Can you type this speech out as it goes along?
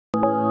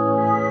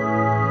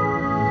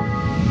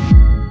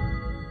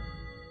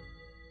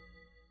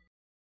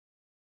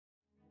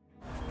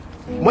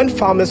When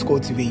farmers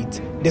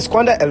cultivate, they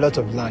squander a lot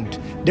of land.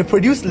 They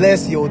produce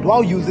less yield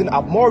while using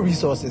up more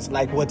resources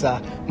like water,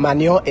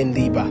 manure, and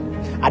labor.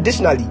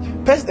 Additionally,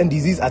 pest and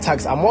disease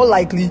attacks are more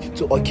likely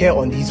to occur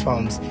on these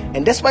farms,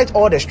 and despite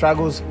all the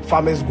struggles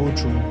farmers go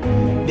through,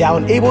 they are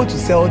unable to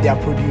sell their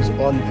produce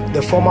on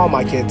the formal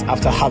market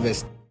after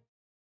harvest.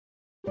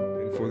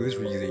 And for this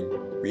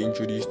reason, we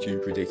introduced you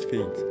Project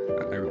Phanes,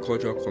 an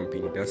agricultural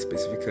company that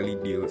specifically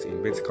deals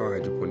in vertical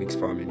hydroponics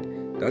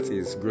farming, that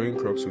is, growing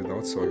crops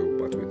without soil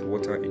but with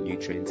water and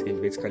nutrients in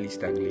vertically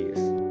stacked layers.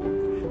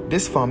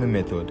 This farming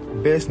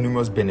method bears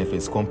numerous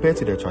benefits compared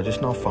to the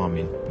traditional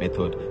farming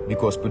method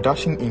because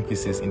production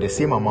increases in the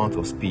same amount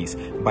of space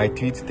by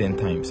 3 to 10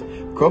 times.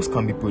 Crops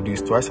can be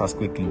produced twice as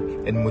quickly,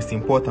 and most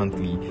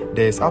importantly,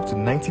 there is up to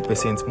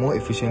 90% more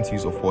efficient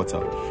use of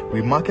water.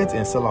 We market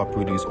and sell our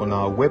produce on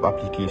our web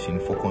application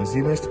for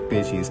consumers to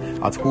purchase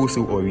at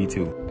wholesale or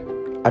retail.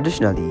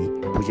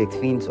 Additionally, Project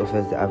Phanes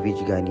offers the average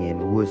Ghanaian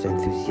who is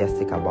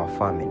enthusiastic about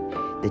farming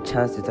the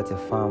chance to start a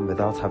farm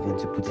without having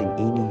to put in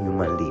any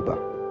human labor.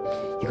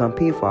 You can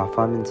pay for our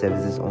farming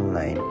services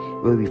online,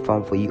 where we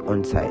farm for you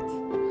on site,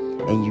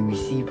 and you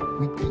receive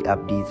weekly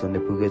updates on the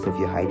progress of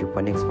your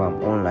hydroponics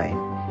farm online.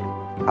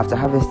 After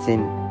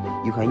harvesting,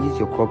 you can use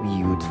your crop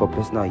yields for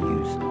personal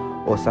use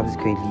or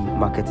subsequently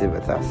market it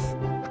with us.